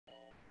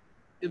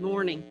Good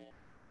morning.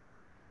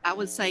 I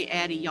would say,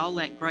 Addie, y'all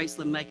let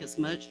Graceland make as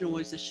much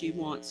noise as she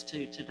wants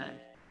to today.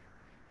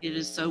 It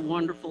is so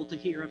wonderful to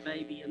hear a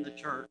baby in the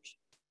church.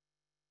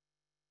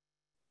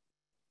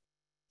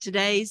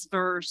 Today's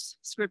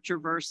scripture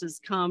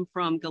verses come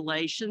from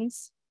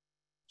Galatians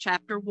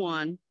chapter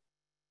 1,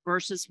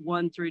 verses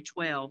 1 through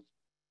 12.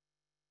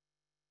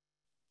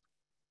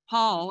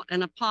 Paul,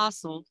 an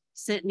apostle,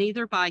 sent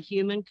neither by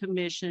human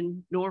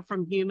commission nor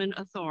from human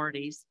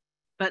authorities,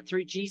 but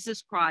through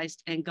Jesus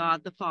Christ and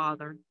God the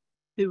Father,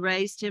 who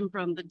raised him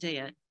from the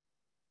dead,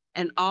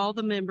 and all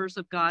the members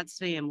of God's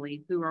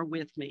family who are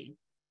with me.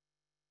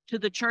 To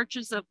the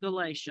churches of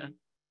Galatia,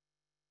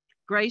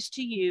 grace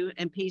to you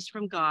and peace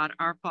from God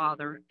our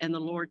Father and the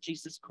Lord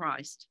Jesus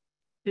Christ,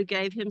 who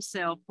gave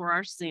himself for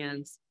our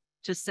sins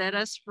to set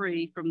us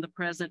free from the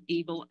present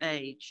evil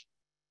age,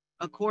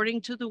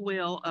 according to the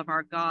will of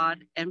our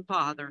God and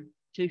Father,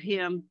 to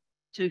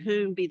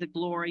whom be the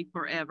glory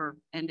forever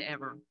and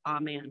ever.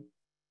 Amen.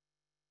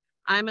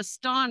 I'm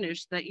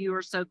astonished that you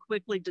are so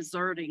quickly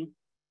deserting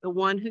the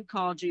one who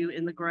called you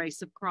in the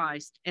grace of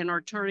Christ and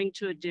are turning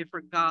to a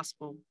different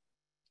gospel.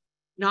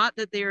 Not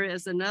that there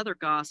is another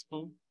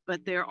gospel,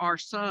 but there are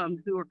some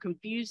who are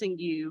confusing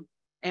you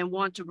and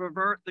want to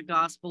pervert the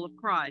gospel of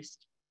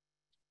Christ.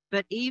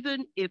 But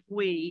even if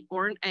we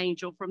or an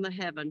angel from the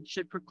heaven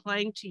should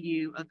proclaim to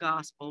you a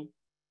gospel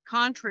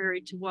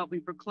contrary to what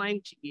we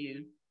proclaim to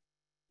you,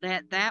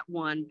 let that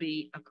one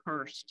be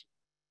accursed.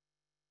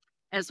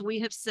 As we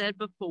have said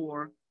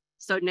before,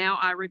 so now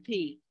I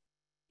repeat,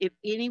 if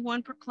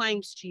anyone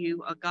proclaims to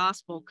you a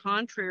gospel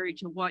contrary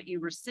to what you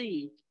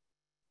received,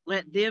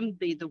 let them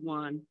be the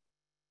one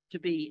to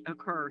be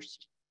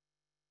accursed.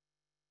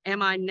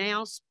 Am I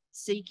now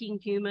seeking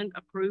human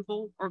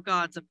approval or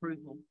God's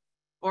approval?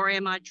 Or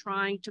am I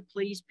trying to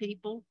please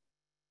people?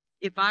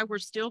 If I were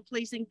still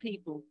pleasing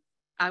people,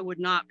 I would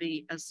not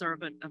be a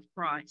servant of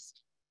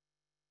Christ.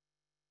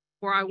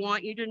 For I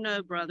want you to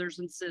know, brothers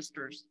and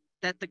sisters,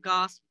 that the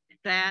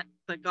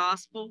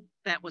gospel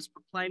that was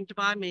proclaimed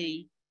by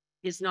me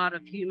is not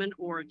of human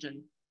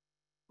origin,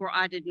 for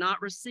I did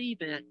not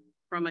receive it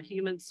from a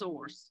human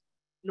source,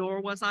 nor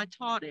was I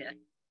taught it,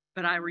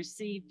 but I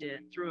received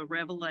it through a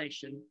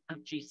revelation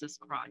of Jesus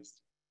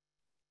Christ.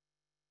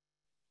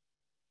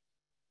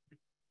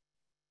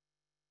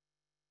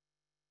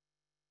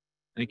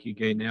 Thank you,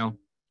 Gaynell.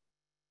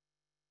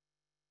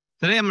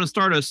 Today I'm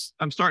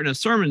starting a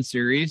sermon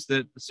series.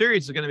 The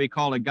series is going to be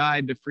called A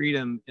Guide to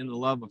Freedom in the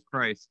Love of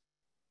Christ.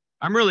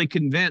 I'm really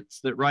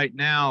convinced that right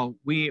now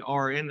we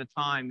are in a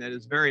time that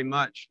is very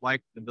much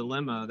like the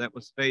dilemma that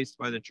was faced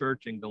by the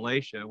church in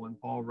Galatia when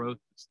Paul wrote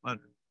this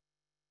letter.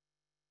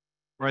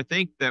 Where I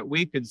think that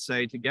we could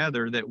say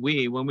together that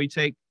when we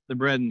take the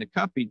bread and the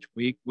cup each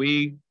week,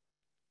 we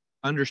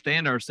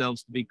understand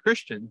ourselves to be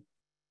Christian.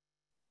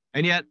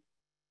 And yet,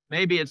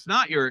 maybe it's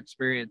not your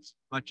experience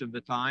much of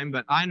the time,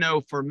 but I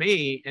know for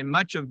me, in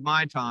much of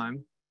my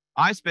time,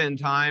 I spend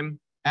time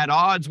at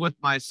odds with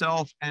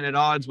myself and at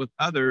odds with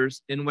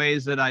others in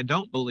ways that I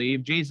don't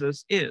believe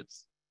Jesus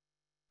is.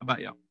 How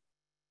about you?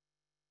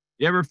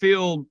 You ever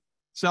feel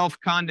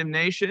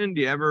self-condemnation?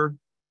 Do you ever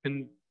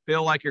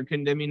feel like you're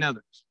condemning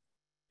others?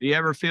 Do you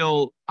ever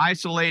feel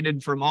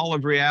isolated from all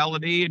of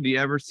reality? Do you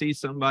ever see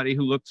somebody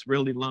who looks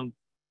really lonely?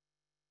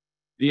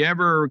 Do you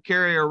ever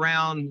carry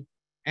around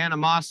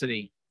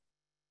animosity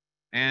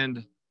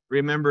and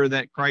remember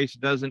that Christ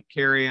doesn't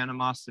carry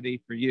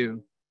animosity for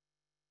you?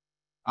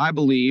 I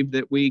believe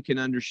that we can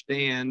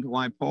understand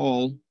why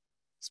Paul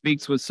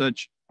speaks with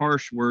such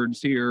harsh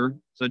words here,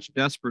 such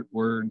desperate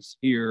words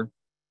here.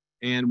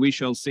 And we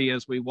shall see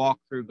as we walk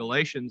through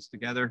Galatians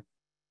together,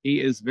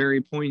 he is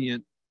very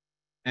poignant,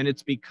 and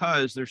it's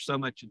because there's so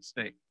much at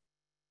stake.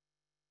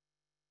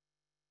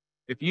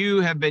 If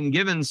you have been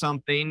given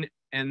something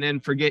and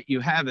then forget you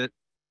have it,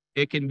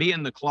 it can be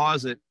in the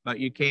closet, but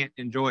you can't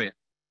enjoy it,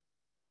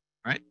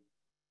 right?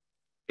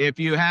 If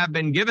you have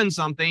been given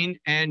something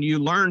and you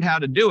learned how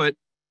to do it,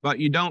 but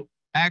you don't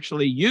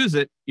actually use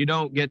it, you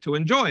don't get to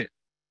enjoy it.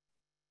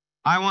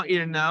 I want you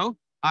to know,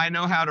 I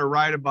know how to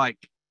ride a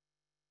bike.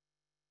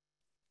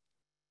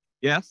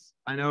 Yes,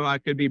 I know I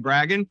could be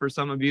bragging for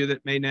some of you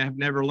that may have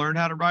never learned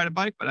how to ride a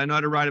bike, but I know how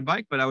to ride a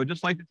bike. But I would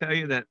just like to tell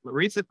you that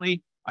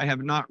recently I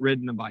have not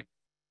ridden a bike.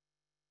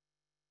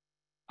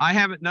 I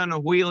haven't done a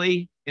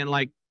wheelie in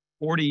like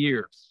 40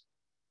 years,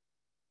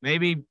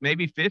 maybe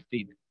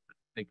 50,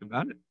 think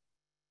about it.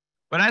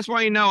 But that's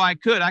why, I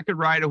could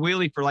ride a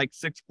wheelie for like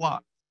 6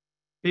 blocks.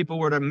 People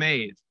were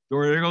amazed.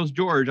 There goes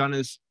George on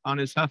his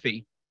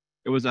Huffy.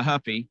 It was a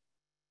Huffy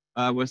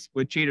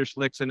with cheater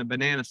slicks and a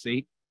banana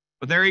seat.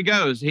 But there he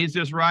goes. He's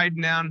just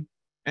riding down.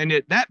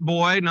 And that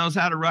boy knows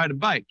how to ride a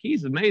bike.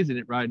 He's amazing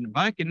at riding a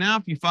bike. And now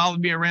if you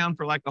followed me around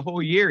for like a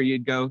whole year,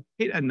 you'd go,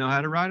 he doesn't know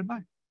how to ride a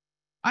bike.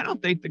 I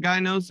don't think the guy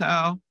knows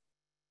how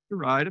to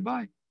ride a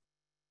bike.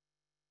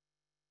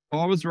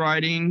 Paul was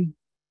writing,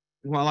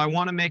 well, I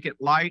want to make it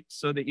light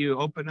so that you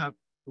open up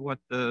to what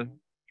the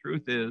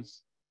truth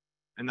is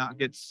and not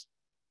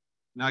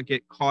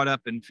get caught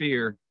up in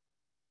fear.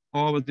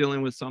 Paul was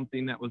dealing with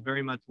something that was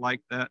very much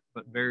like that,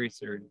 but very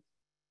serious.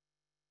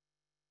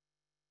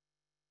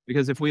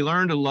 Because if we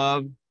learn to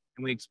love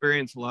and we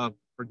experience love,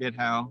 forget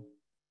how.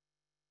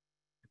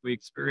 If we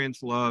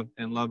experience love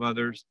and love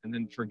others and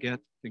then forget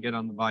to get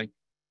on the bike,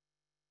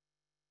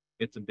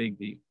 it's a big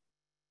deal.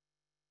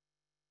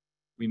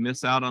 We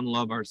miss out on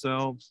love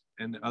ourselves,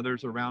 and the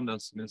others around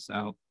us miss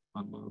out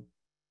on love.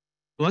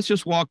 So let's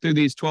just walk through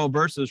these 12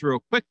 verses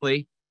real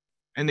quickly.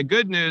 And the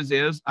good news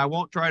is I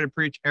won't try to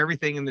preach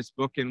everything in this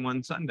book in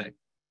one Sunday.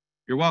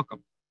 You're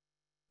welcome.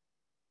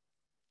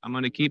 I'm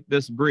going to keep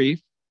this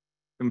brief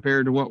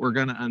compared to what we're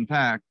going to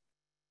unpack.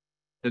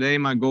 Today,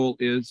 my goal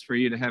is for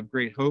you to have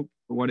great hope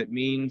for what it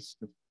means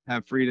to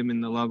have freedom in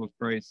the love of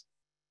Christ,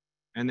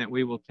 and that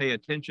we will pay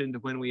attention to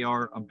when we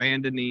are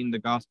abandoning the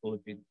gospel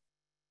of Jesus.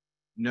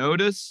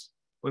 Notice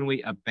when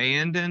we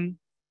abandon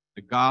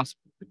the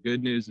gospel, the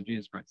good news of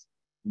Jesus Christ.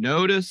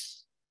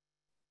 Notice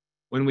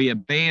when we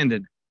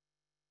abandon it.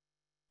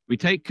 We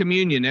take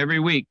communion every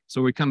week,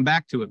 so we come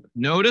back to it.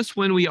 Notice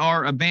when we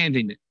are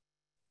abandoning it.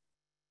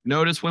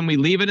 Notice when we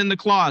leave it in the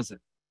closet.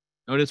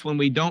 Notice when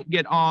we don't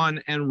get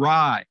on and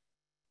ride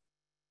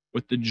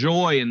with the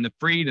joy and the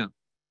freedom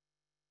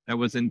that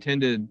was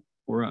intended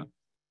for us.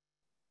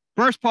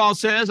 First, Paul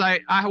says,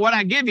 what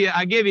I give you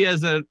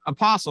as an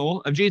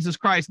apostle of Jesus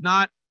Christ,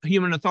 not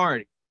human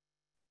authority.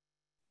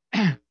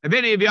 Have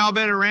any of y'all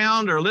been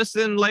around or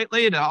listened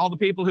lately to all the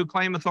people who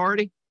claim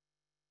authority?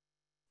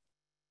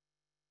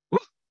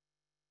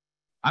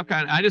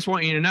 I just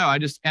want you to know,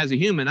 as a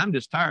human, I'm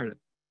just tired of it.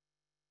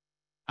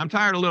 I'm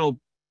tired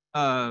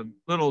of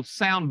little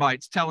sound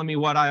bites telling me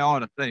what I ought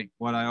to think,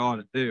 what I ought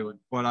to do,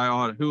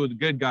 and who the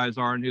good guys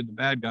are and who the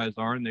bad guys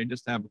are, and they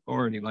just have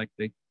authority like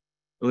they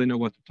really know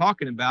what they're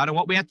talking about. And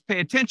what we have to pay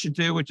attention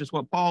to, which is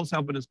what Paul's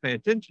helping us pay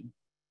attention,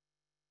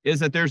 is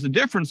that there's a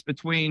difference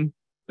between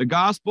the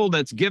gospel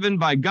that's given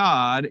by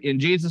God in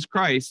Jesus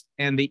Christ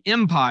and the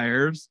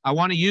empires. I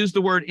want to use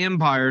the word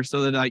empire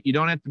so that you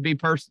don't have to be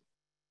personal.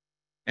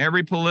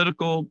 Every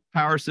political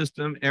power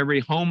system,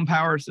 every home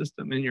power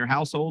system in your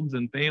households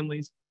and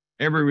families,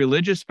 every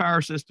religious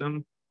power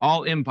system,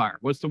 all empire.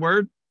 What's the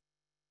word?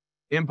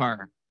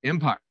 Empire.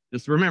 Empire.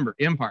 Just remember,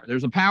 empire.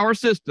 There's a power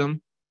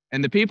system,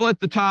 and the people at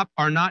the top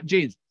are not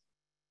Jesus.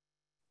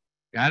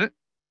 Got it?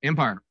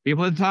 Empire.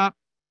 People at the top,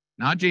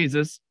 not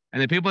Jesus.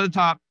 And the people at the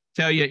top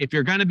tell you, if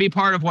you're going to be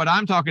part of what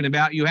I'm talking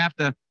about, you have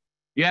to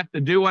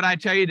do what I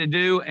tell you to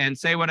do and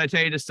say what I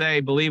tell you to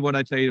say, believe what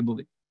I tell you to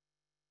believe.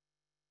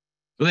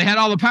 So they had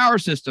all the power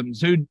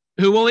systems who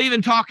will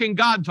even talk in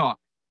God talk.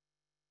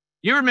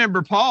 You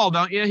remember Paul,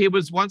 don't you? He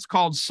was once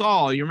called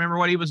Saul. You remember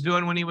what he was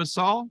doing when he was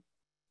Saul?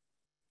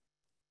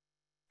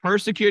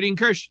 Persecuting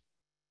Christians.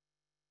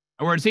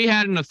 In other words, he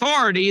had an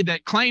authority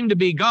that claimed to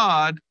be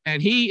God,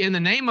 and he, in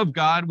the name of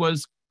God,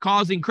 was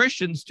causing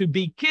Christians to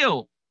be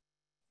killed.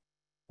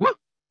 Woo!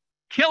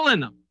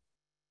 Killing them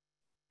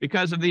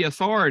because of the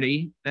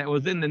authority that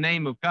was in the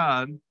name of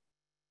God. You're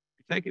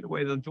taking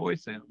away the joy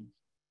sounds.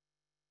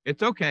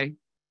 It's okay.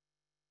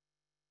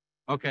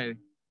 Okay.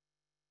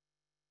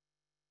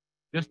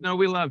 Just know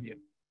we love you.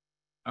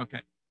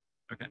 Okay.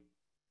 Okay.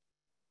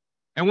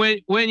 And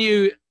when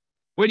you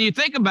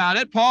think about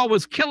it, Paul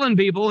was killing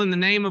people in the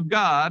name of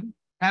God,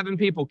 having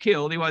people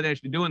killed. He wasn't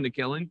actually doing the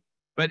killing,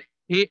 but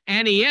he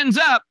ends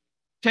up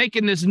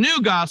taking this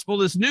new gospel,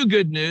 this new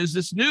good news,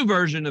 this new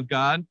version of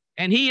God,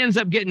 and he ends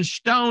up getting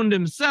stoned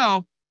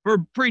himself for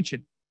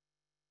preaching.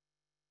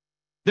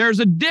 There's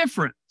a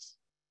difference.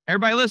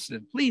 Everybody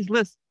listen, please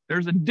listen.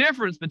 There's a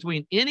difference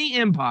between any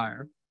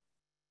empire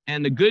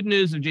and the good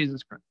news of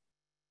Jesus Christ.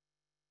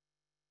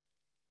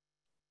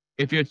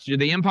 If it's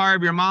the empire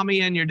of your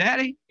mommy and your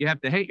daddy, you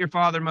have to hate your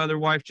father, mother,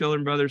 wife,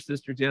 children, brothers,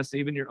 sisters, yes,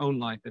 even your own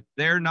life. If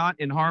they're not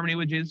in harmony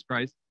with Jesus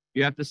Christ,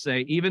 you have to say,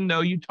 even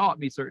though you taught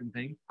me certain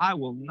things, I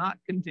will not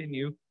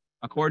continue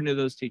according to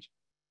those teachings.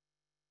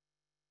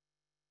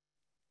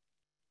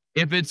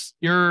 If it's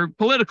your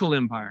political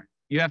empire,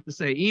 you have to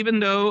say, even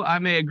though I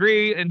may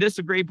agree and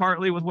disagree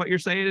partly with what you're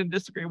saying and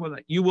disagree with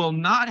it, you will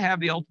not have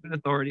the ultimate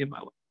authority in my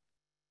life.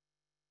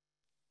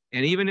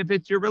 And even if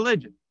it's your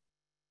religion,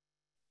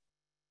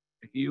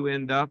 if you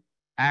end up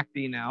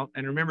acting out,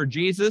 and remember,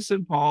 Jesus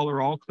and Paul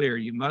are all clear.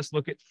 You must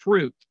look at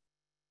fruit,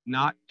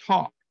 not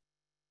talk,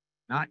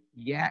 not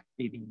yak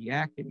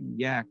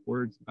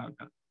words about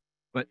God,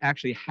 but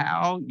actually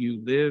how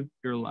you live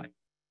your life.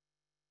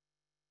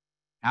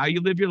 How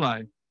you live your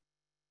life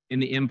in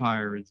the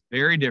empire is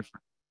very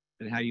different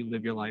than how you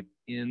live your life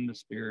in the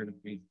Spirit of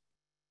Jesus.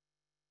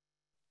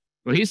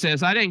 Well, he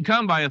says, I didn't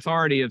come by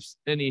authority of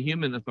any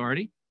human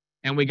authority.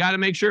 And we got to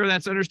make sure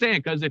that's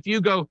understood. Because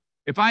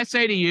if I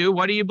say to you,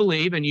 what do you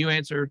believe? And you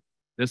answer,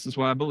 this is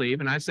what I believe.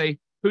 And I say,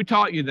 who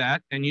taught you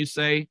that? And you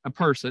say, a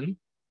person.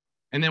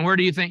 And then where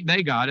do you think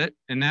they got it?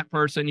 And that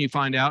person, you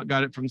find out,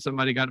 got it from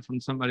somebody, got it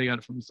from somebody, got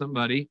it from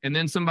somebody. And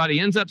then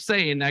somebody ends up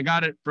saying, I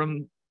got it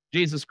from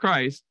Jesus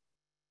Christ.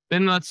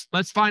 Then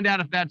let's find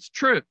out if that's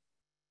true.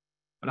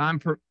 But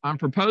I'm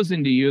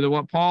proposing to you that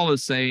what Paul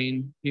is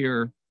saying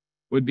here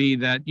would be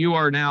that you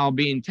are now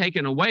being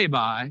taken away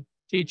by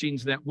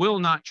teachings that will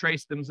not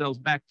trace themselves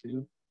back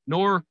to,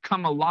 nor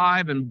come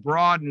alive and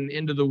broaden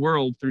into the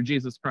world through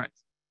Jesus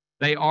Christ.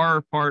 They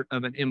are part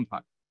of an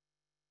empire.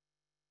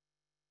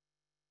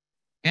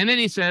 And then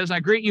he says, I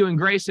greet you in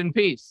grace and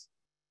peace.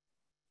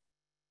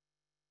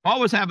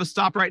 Always have us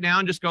stop right now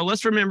and just go,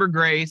 let's remember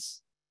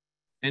grace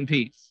and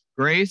peace.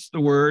 Grace,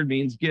 the word,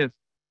 means gift.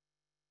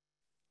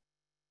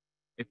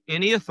 If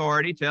any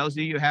authority tells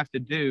you you have to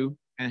do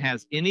and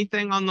has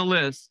anything on the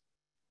list,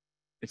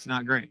 it's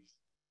not grace.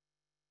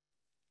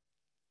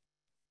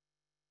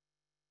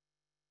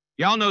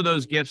 Y'all know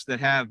those gifts that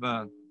have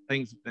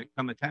things that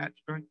come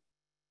attached, right?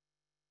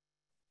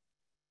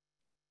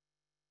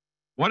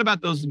 What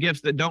about those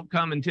gifts that don't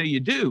come until you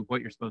do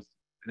what you're supposed to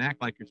and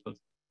act like you're supposed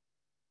to?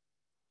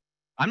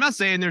 I'm not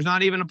saying there's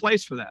not even a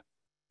place for that.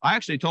 I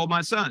actually told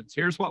my sons,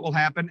 here's what will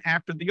happen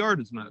after the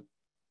yard is mowed.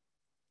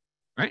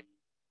 Right?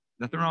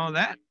 Nothing wrong with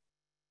that.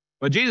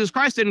 But Jesus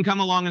Christ didn't come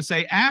along and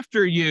say,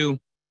 after you,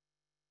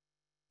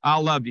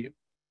 I'll love you.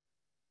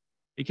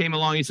 He came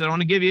along, he said, I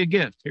want to give you a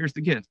gift. Here's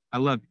the gift. I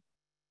love you.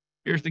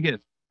 Here's the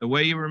gift. The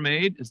way you were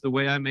made is the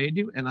way I made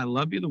you, and I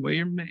love you the way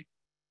you're made.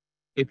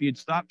 If you'd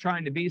stop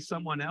trying to be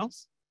someone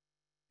else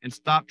and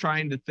stop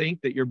trying to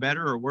think that you're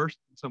better or worse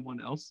than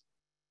someone else,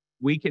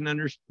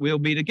 we'll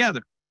be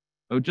together.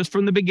 So just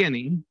from the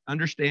beginning,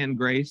 understand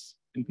grace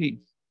and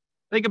peace.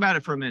 Think about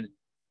it for a minute.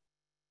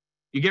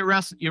 You're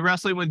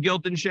wrestling with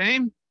guilt and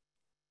shame?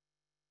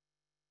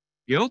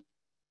 Guilt,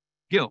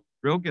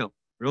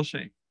 real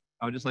shame.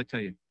 I would just like to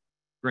tell you,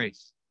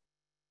 grace.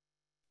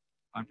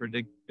 Time for a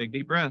big,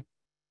 deep breath.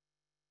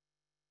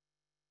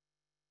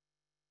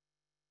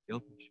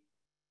 Guilt and shame.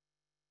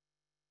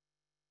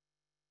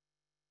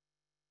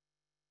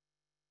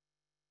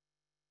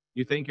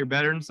 You think you're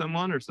better than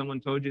someone, or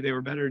someone told you they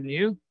were better than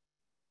you,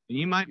 and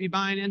you might be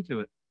buying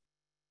into it.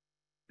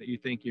 That you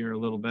think you're a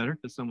little better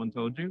because someone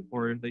told you,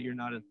 or that you're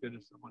not as good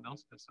as someone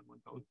else because someone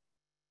told you.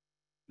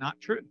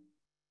 Not true.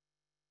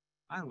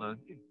 I love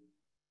you.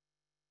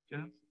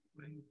 Just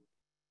wait.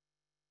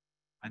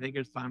 I think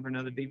it's time for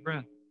another deep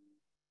breath.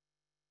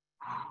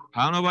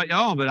 I don't know about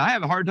y'all, but I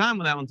have a hard time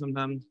with that one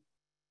sometimes.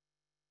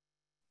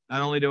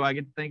 Not only do I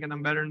get to thinking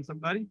I'm better than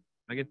somebody,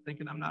 I get to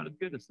thinking I'm not as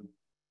good as somebody.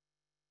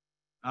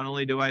 Not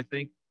only do I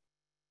think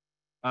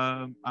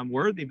I'm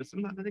worthy, but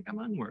sometimes I think I'm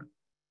unworthy.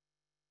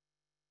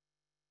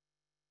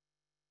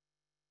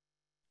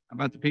 How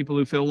about the people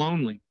who feel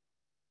lonely?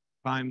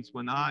 Times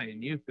when I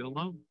and you feel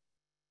lonely.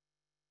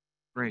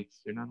 Grace,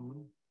 you're not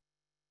alone.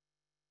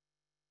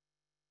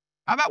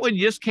 How about when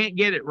you just can't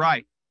get it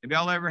right? Have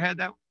y'all ever had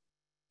that?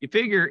 You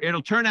figure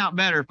it'll turn out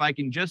better if I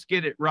can just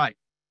get it right.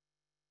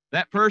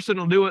 That person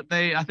will do what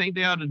I think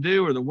they ought to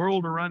do, or the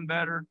world will run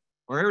better,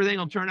 or everything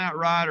will turn out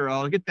right, or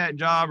I'll get that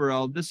job,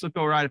 or this will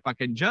go right if I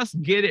can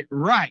just get it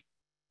right.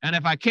 And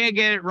if I can't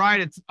get it right,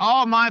 it's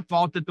all my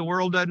fault that the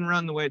world doesn't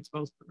run the way it's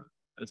supposed to run.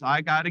 Because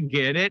I got to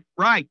get it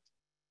right.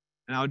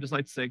 And I would just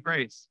like to say,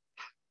 grace.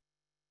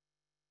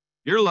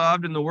 You're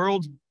loved, and the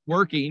world's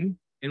working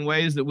in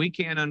ways that we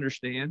can't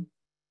understand,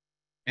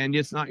 and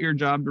it's not your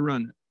job to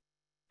run it.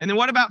 And then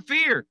what about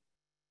fear?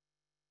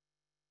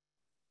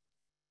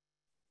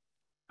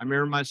 I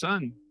remember my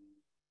son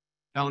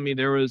telling me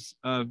there was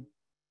a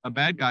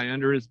bad guy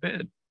under his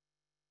bed.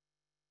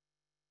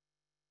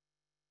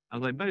 I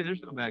was like, buddy,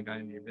 there's no bad guy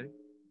under your bed.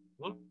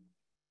 Look.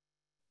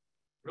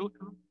 Real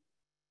calm.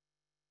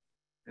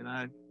 And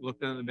I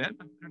looked under the bed,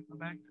 and there's no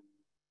bad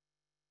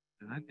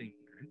guy. And I think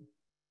there is.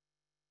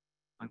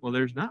 Like, well,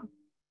 there's not.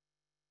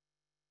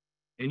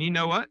 And you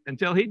know what?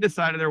 Until he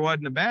decided there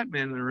wasn't a bad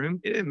man in the room,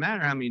 it didn't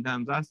matter how many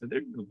times I said,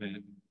 there's no bad man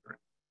in the room.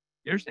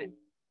 You understand?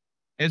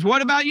 Is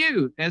what about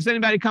you? Has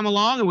anybody come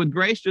along and with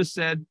grace just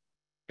said,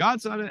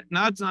 God's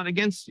not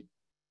against you.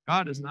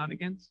 God is not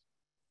against you.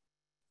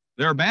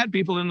 There are bad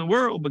people in the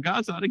world, but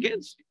God's not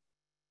against you.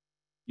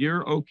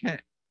 You're okay.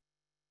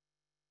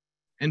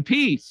 And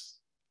peace.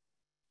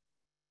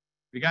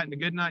 Have you gotten a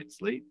good night's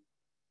sleep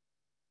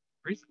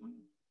recently?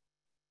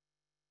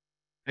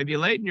 Have you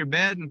laid in your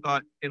bed and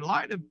thought, in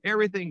light of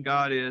everything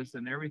God is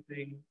and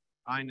everything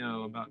I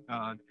know about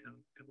God, and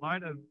in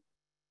light of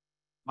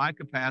my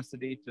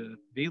capacity to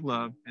be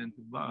loved and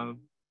to love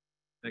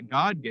that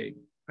God gave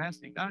me,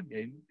 capacity God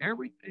gave me,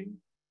 everything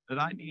that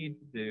I need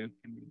to do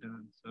can be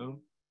done.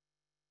 So,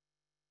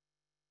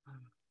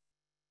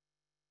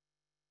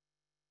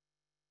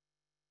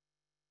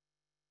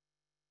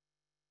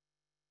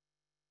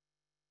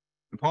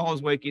 and Paul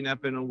is waking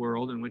up in a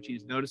world in which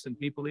he's noticing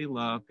people he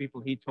loved,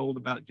 people he told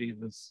about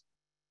Jesus,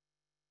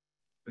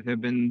 but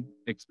have been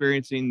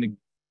experiencing the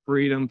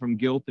freedom from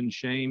guilt and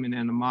shame and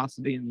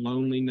animosity and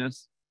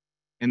loneliness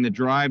and the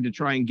drive to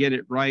try and get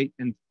it right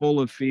and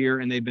full of fear.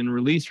 And they've been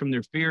released from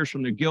their fears,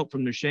 from their guilt,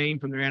 from their shame,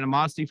 from their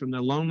animosity, from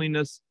their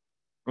loneliness,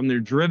 from their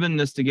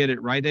drivenness to get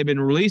it right. They've been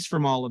released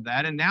from all of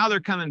that. And now they're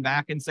coming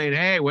back and saying,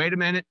 hey, wait a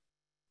minute.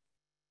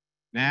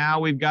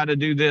 Now we've got to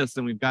do this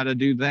and we've got to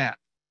do that.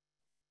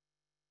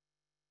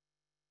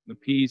 The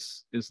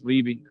peace is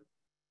leaving them.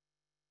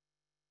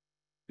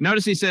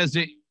 Notice he says,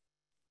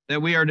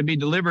 that we are to be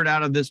delivered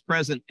out of this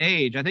present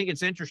age. I think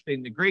it's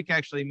interesting. The Greek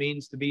actually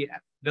means to be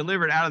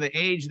delivered out of the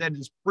age that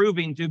is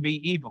proving to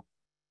be evil.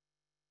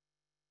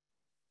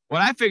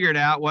 What I figured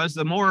out was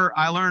the more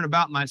I learn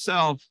about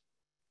myself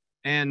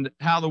and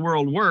how the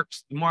world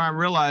works, the more I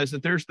realize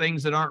that there's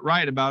things that aren't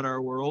right about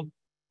our world,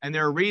 and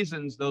there are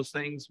reasons those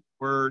things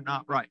were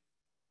not right.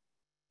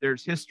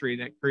 There's history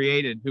that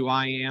created who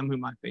I am, who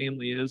my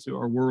family is, who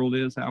our world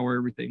is, how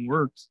everything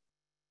works.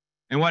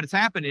 And what has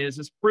happened is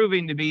it's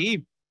proving to be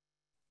evil.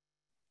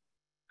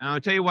 And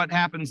I'll tell you what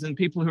happens in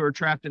people who are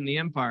trapped in the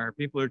empire.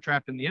 People who are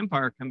trapped in the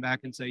empire come back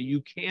and say,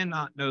 you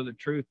cannot know the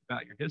truth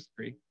about your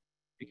history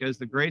because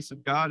the grace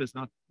of God is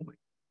not the point.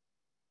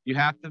 You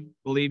have to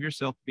believe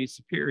yourself to be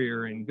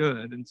superior and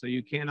good. And so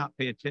you cannot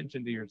pay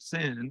attention to your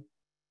sin.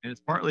 And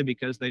it's partly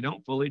because they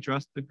don't fully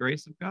trust the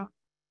grace of God.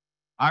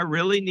 I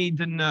really need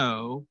to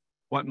know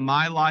what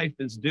my life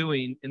is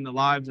doing in the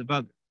lives of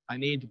others. I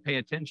need to pay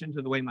attention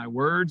to the way my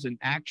words and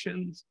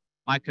actions,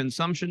 my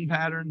consumption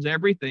patterns,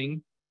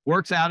 everything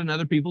works out in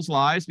other people's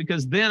lives,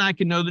 because then I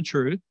can know the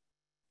truth.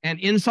 And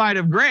inside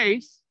of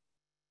grace,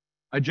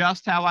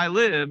 adjust how I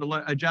live,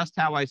 adjust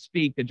how I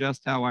speak,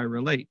 adjust how I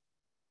relate,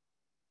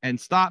 and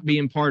stop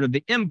being part of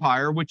the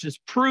empire, which is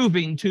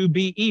proving to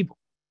be evil.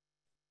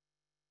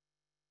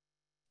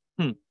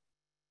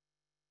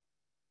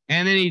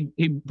 And then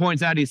he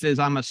points out, he says,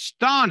 I'm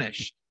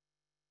astonished.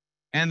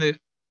 And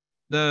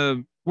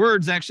the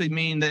words actually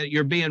mean that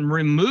you're being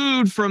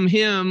removed from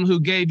him who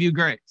gave you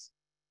grace.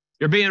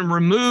 You're being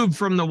removed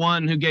from the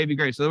one who gave you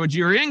grace. In other words,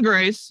 you're in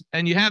grace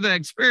and you have that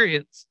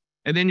experience,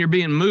 and then you're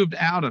being moving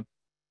out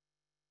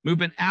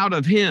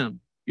of him.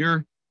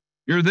 You're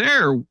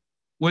there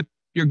with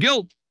your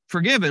guilt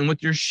forgiven,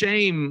 with your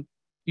shame.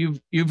 You've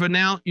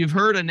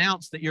heard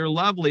announced that you're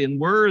lovely and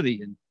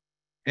worthy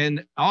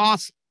and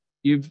awesome.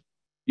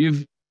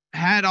 You've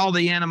had all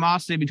the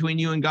animosity between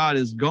you and God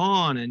is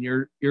gone, and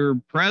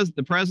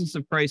the presence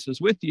of Christ is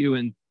with you,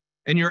 and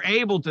you're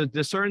able to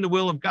discern the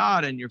will of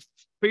God, and your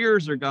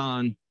fears are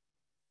gone,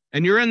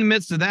 and you're in the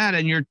midst of that,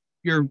 and you're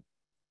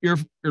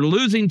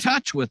losing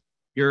touch with it.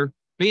 You're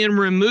being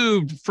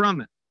removed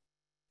from it.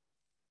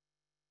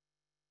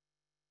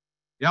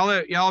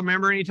 Y'all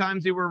remember any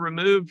times you were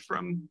removed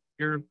from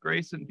your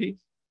grace and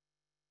peace?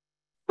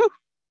 Whew.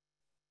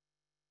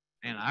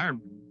 And I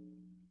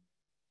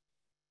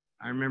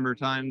remember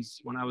times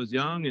when I was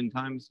young and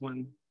times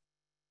when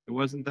it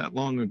wasn't that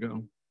long ago.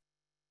 In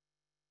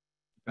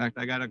fact,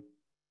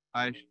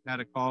 I had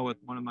a call with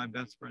one of my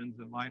best friends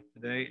in life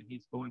today, and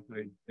he's going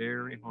through a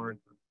very hard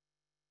time.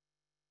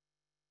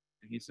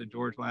 And he said,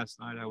 George, last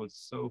night I was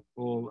so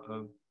full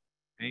of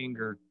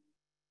anger,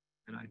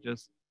 and I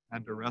just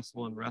had to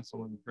wrestle in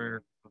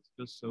prayer. I was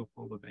just so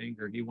full of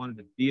anger. He wanted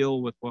to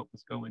deal with what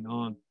was going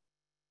on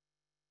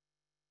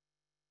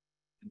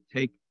and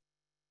take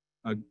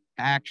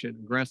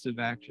aggressive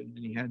action,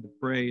 and he had to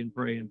pray and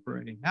pray and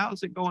pray.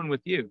 How's it going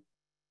with you?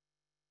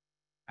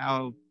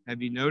 How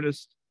have you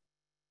noticed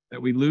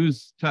that we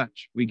lose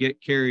touch? We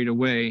get carried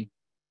away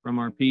from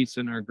our peace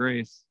and our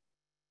grace.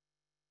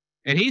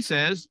 And he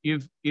says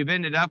you've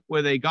ended up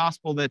with a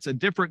gospel that's a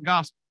different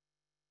gospel.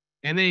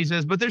 And then he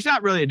says, but there's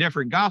not really a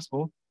different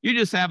gospel. You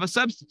just have a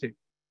substitute.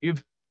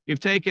 You've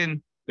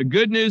taken the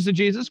good news of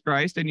Jesus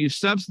Christ and you've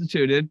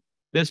substituted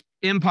this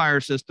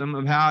empire system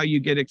of how you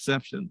get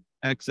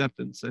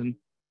acceptance and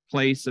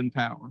place and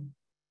power.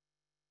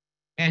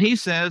 And he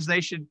says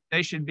they should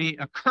be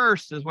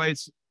accursed, is way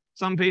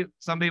some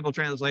people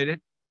translate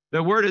it.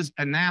 The word is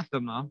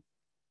anathema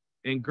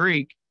in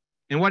Greek,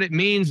 and what it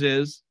means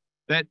is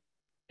that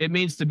it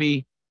means to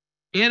be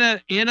in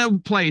a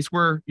place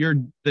where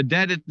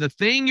the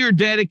thing you're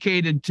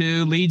dedicated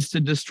to leads to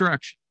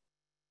destruction.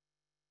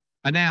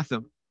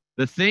 Anathema.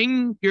 The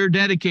thing you're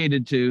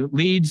dedicated to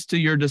leads to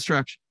your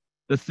destruction.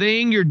 The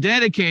thing you're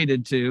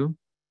dedicated to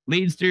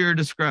leads to your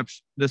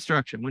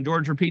destruction. When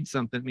George repeats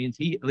something, it means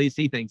at least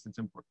he thinks it's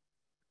important.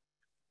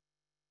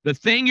 The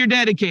thing you're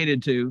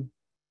dedicated to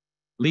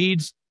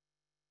leads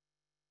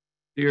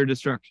to your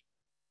destruction.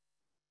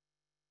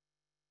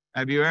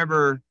 Have you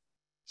ever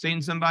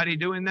seen somebody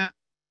doing that?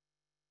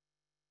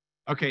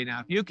 Okay, now,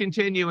 if you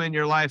continue in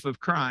your life of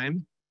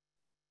crime,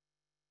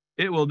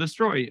 it will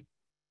destroy you.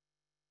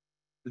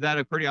 Is that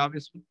a pretty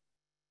obvious one?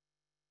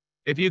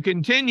 If you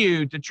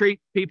continue to treat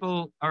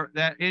people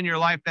that in your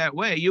life that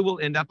way, you will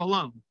end up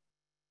alone.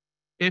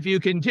 If you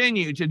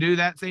continue to do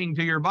that thing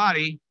to your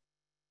body,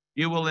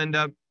 you will end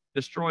up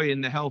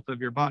destroying the health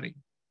of your body.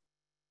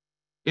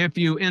 If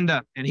you end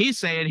up, and he's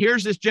saying,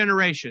 here's this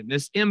generation,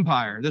 this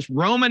empire, this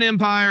Roman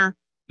Empire,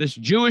 this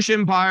Jewish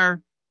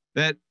empire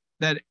that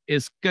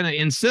is going to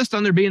insist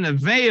on there being a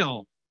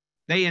veil.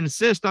 They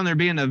insist on there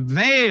being a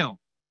veil,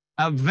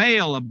 a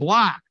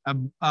block,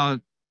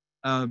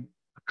 a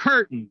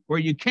curtain where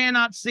you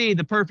cannot see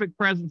the perfect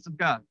presence of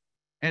God.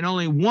 And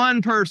only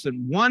one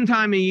person, one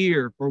time a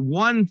year, for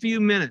one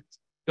few minutes,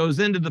 goes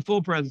into the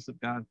full presence of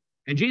God.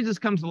 And Jesus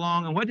comes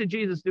along, and what did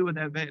Jesus do with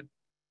that veil?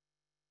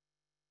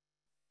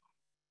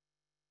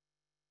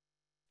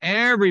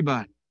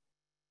 Everybody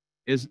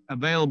is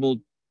available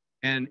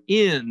and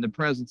in the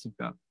presence of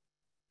God.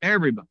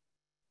 Everybody.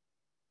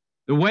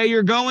 The way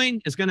you're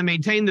going is going to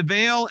maintain the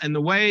veil, and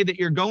the way that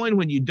you're going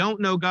when you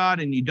don't know God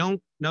and you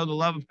don't know the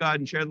love of God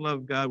and share the love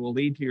of God will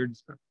lead to your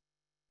destruction.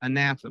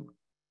 Anathema.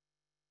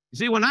 You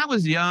see, when I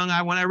was young,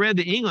 when I read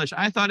the English,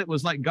 I thought it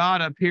was like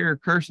God up here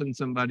cursing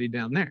somebody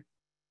down there.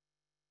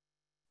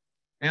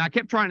 And I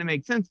kept trying to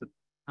make sense of it.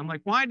 I'm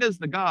like, why does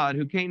the God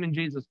who came in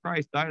Jesus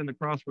Christ, died on the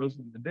cross, rose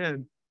from the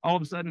dead, all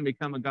of a sudden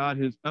become a God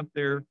who's up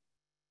there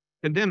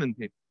condemning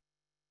people?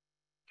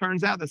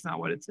 Turns out that's not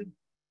what it said.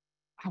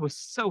 I was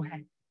so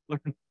happy.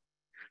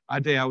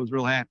 I tell you, I was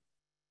real happy.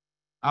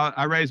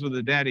 I raised with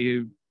a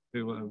daddy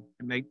who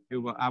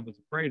I was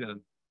afraid of.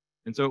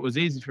 And so it was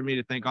easy for me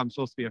to think I'm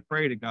supposed to be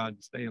afraid of God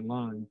to stay in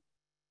line.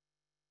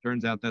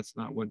 Turns out that's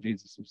not what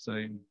Jesus was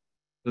saying.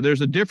 So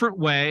there's a different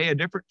way, a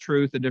different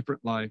truth, a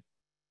different life.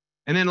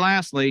 And then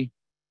lastly,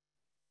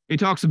 he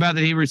talks about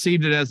that he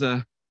received it as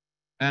an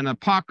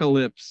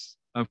apocalypse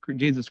of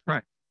Jesus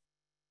Christ.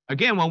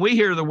 Again, when we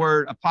hear the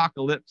word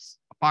apocalypse,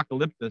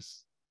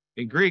 apocalyptus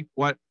in Greek,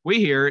 what we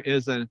hear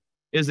is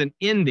an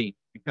ending,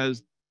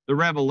 because the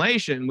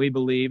revelation, we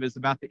believe, is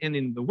about the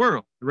ending of the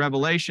world. The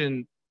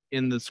revelation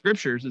in the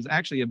scriptures is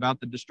actually about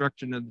the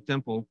destruction of the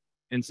temple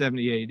in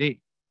 70 AD.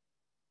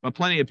 But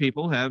plenty of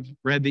people have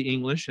read the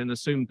English and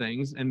assumed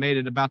things and made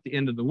it about the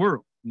end of the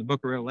world. In the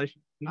book of Revelation,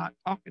 it's not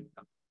talking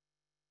about it.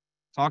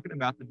 It's talking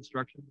about the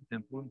destruction of the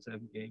temple in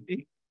 70 AD.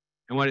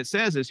 And what it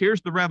says is,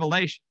 here's the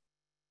revelation.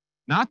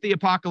 Not the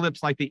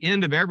apocalypse like the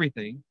end of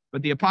everything,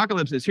 but the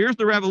apocalypse is, here's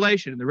the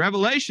revelation. And the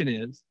revelation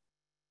is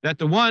that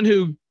the one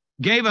who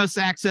gave us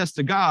access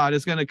to God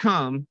is going to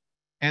come,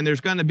 and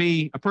there's going to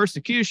be a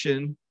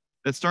persecution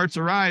that starts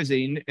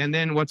arising. And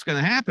then what's going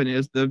to happen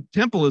is the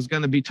temple is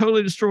going to be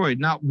totally destroyed.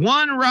 Not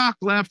one rock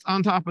left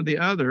on top of the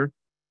other.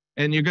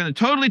 And you're going to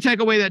totally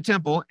take away that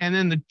temple. And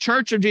then the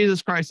church of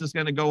Jesus Christ is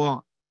going to go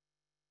on.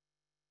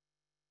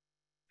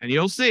 And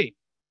you'll see,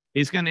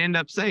 he's going to end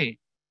up saying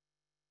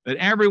that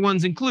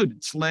everyone's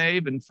included,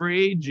 slave and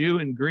free, Jew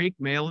and Greek,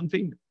 male and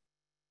female.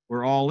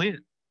 We're all in.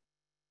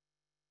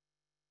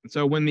 And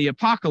so when the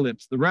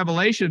apocalypse, the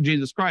revelation of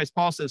Jesus Christ,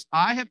 Paul says,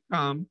 I have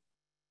come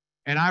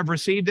and I've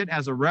received it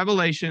as a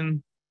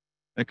revelation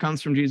that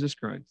comes from Jesus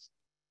Christ.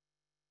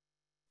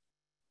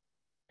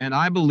 And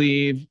I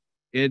believe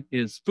it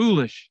is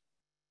foolish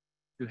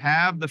to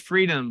have the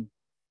freedom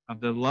of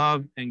the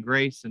love and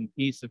grace and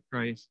peace of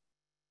Christ,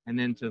 and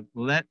then to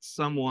let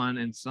someone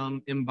and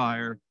some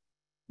empire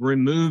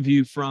remove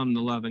you from the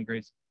love and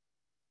grace.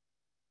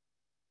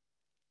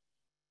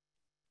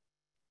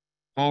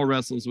 Paul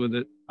wrestles with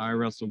it. I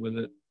wrestle with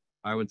it.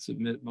 I would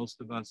submit most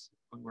of us,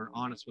 when we're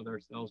honest with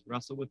ourselves,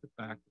 wrestle with the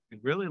fact that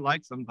we'd really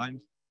like sometimes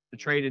to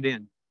trade it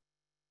in.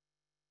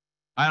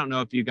 I don't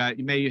know if you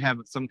may have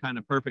some kind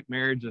of perfect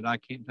marriage that I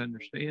can't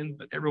understand,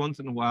 but every once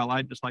in a while,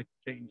 I'd just like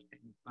to change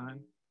things.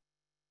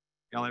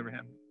 Y'all ever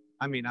have?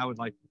 I mean, I would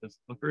like to just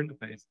look her in the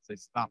face and say,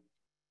 stop.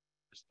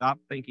 Just stop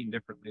thinking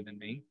differently than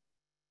me.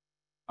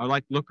 I would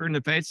like to look her in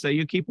the face and say,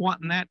 you keep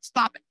wanting that,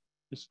 stop it.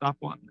 Just stop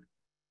wanting it.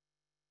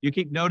 You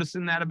keep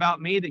noticing that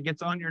about me that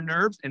gets on your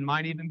nerves and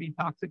might even be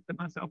toxic to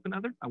myself and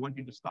others. I want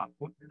you to stop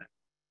wanting that.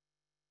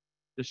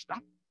 Just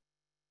stop.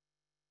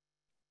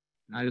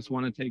 I just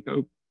want to take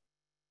over.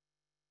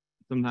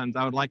 Sometimes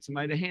I would like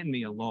somebody to hand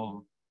me a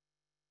law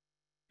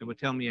that would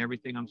tell me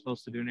everything I'm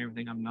supposed to do and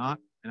everything I'm not.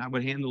 And I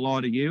would hand the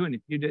law to you. And if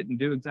you didn't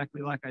do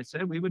exactly like I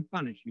said, we would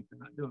punish you for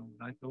not doing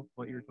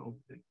what you're told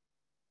to do.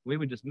 We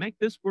would just make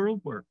this world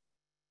work.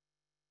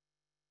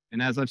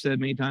 And as I've said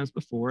many times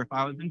before, if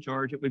I was in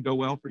charge, it would go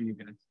well for you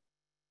guys.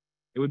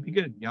 It would be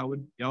good. Y'all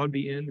would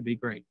be in, it'd be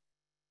great.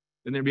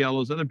 Then there'd be all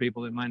those other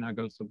people that might not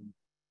go so well.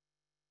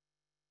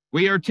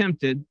 We are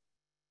tempted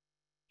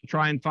to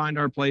try and find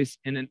our place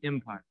in an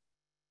empire,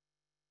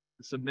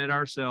 to submit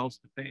ourselves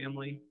to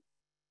family,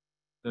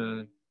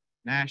 to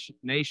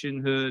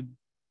nationhood,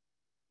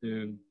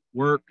 to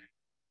work,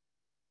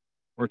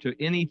 or to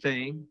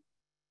anything,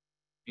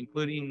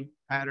 including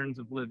patterns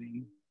of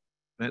living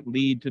that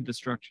lead to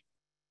destruction,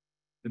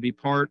 to be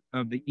part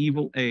of the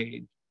evil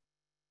age.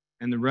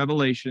 And the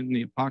revelation,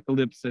 the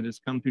apocalypse that has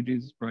come through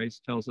Jesus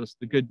Christ tells us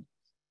the good news.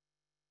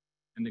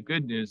 And the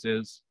good news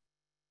is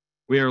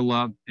we are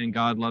loved, and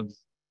God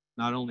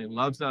not only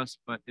loves us,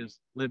 but is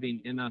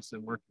living in us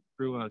and working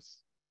through us.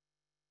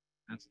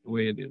 That's the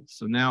way it is.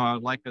 So now I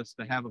would like us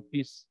to have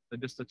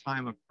just a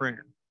time of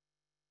prayer.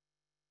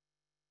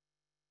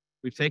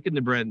 We've taken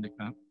the bread and the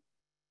cup.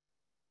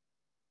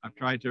 I've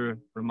tried to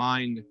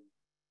remind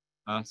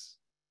us.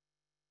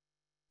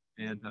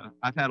 And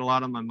I've had a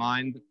lot on my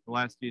mind the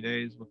last few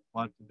days with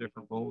lots of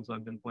different roles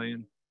I've been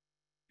playing,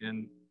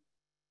 and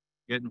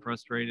getting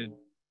frustrated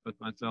with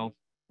myself,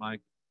 my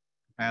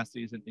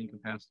capacities and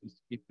incapacities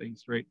to keep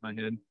things straight in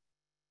my head.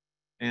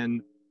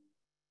 And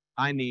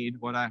I need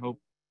what I hope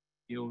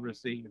you'll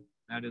receive.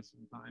 That is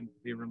some time to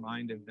be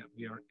reminded that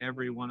we are,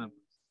 every one of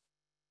us,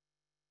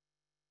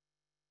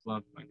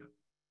 loved by God.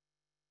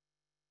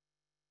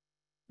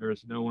 There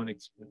is no one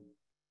excluded.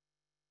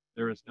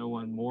 There is no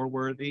one more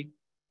worthy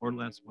or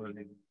less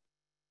worthy.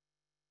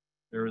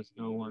 There is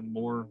no one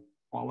more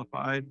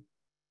qualified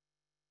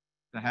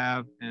to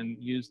have and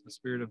use the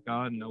Spirit of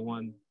God, no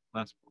one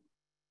less qualified.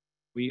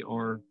 We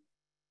are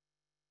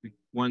the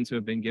ones who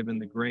have been given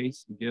the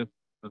grace, the gift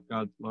of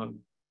God's love,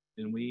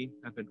 and we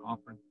have been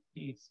offered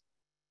peace,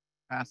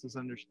 passes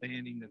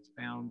understanding that's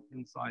found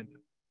inside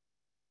them.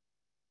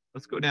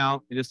 Let's go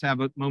now and just have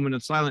a moment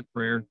of silent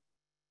prayer, and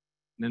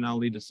then I'll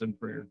lead us in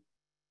prayer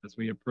as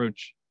we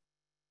approach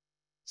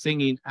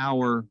singing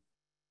our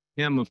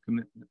hymn of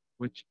commitment,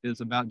 which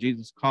is about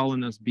Jesus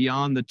calling us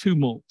beyond the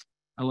tumult.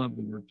 I love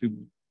the word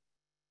tumult.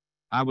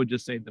 I would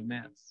just say the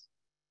mess,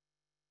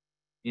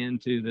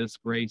 into this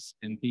grace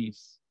and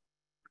peace.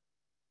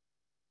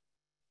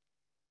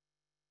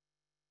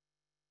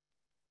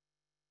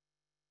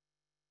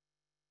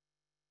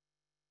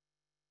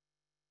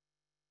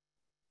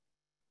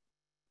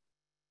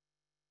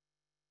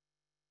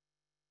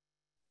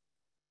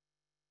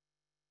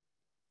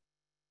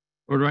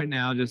 Lord, right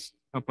now, just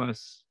help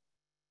us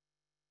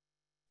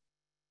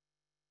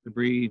to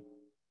breathe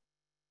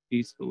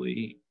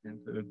peacefully and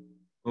to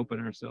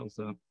open ourselves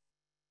up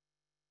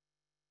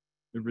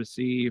to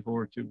receive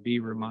or to be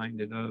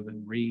reminded of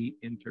and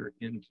re-enter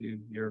into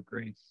your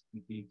grace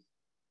and peace.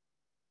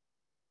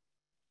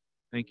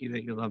 Thank you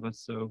that you love us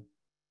so.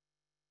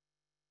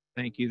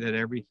 Thank you that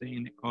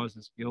everything that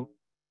causes guilt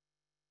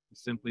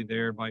is simply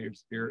there by your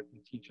Spirit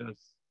to teach us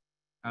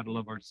how to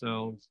love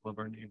ourselves, love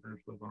our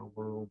neighbors, love our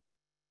world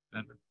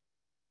better.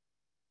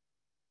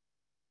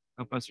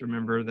 Help us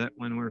remember that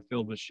when we're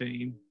filled with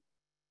shame,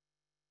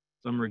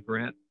 some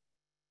regret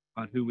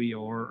about who we are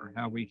or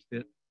how we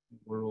fit in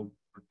the world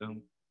or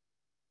don't,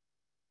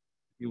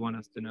 you want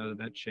us to know that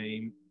that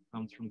shame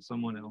comes from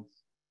someone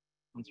else,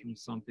 comes from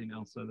something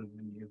else other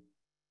than you.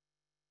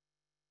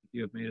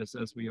 You have made us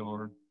as we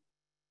are.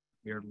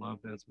 We are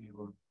loved as we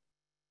are.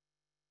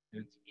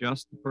 It's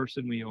just the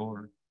person we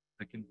are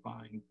that can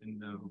find and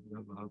know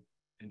your love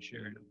and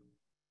share it.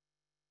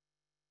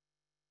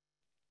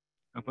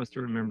 Help us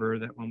to remember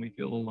that when we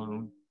feel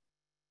alone,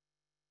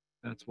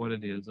 that's what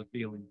it is, a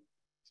feeling.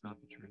 It's not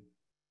the truth.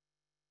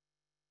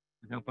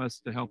 And help us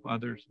to help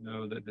others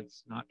know that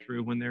it's not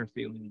true when they're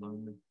feeling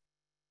lonely.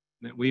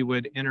 That we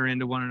would enter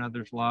into one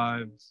another's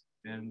lives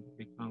and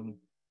become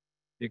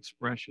the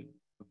expression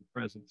of the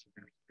presence of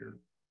your Spirit.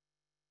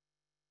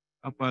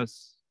 Help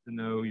us to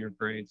know your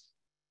grace.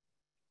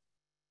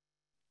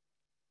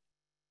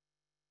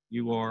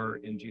 You are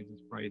in Jesus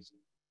Christ,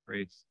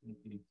 grace and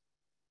peace.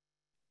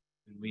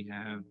 And we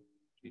have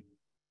Jesus.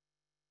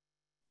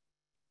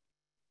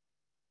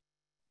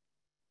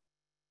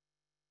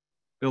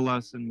 Fill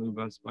us and move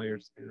us by your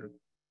Spirit.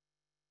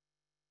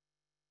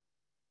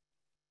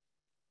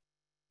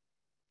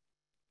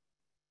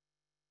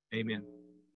 Amen.